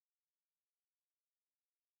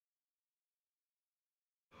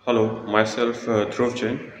Hello, myself Dhruv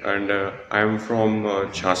Jain, and I am from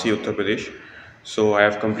Jhansi, Uttar Pradesh. So I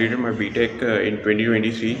have completed my B.TECH in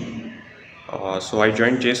 2023. So I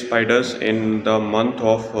joined JSpiders in the month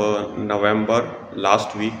of November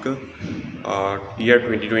last week, year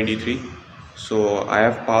 2023. So I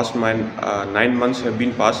have passed my 9 months have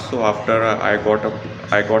been passed. So after I got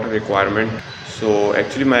a requirement. So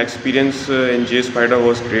actually my experience in JSpider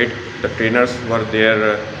was great. The trainers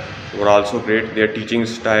were also great. Their teaching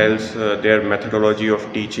styles, their methodology of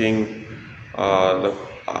teaching.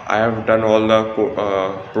 I have done all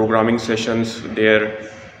the programming sessions there,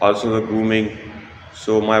 also the grooming.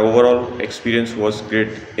 So my overall experience was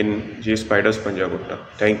great in JSpiders Punjagutta.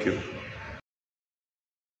 Thank you.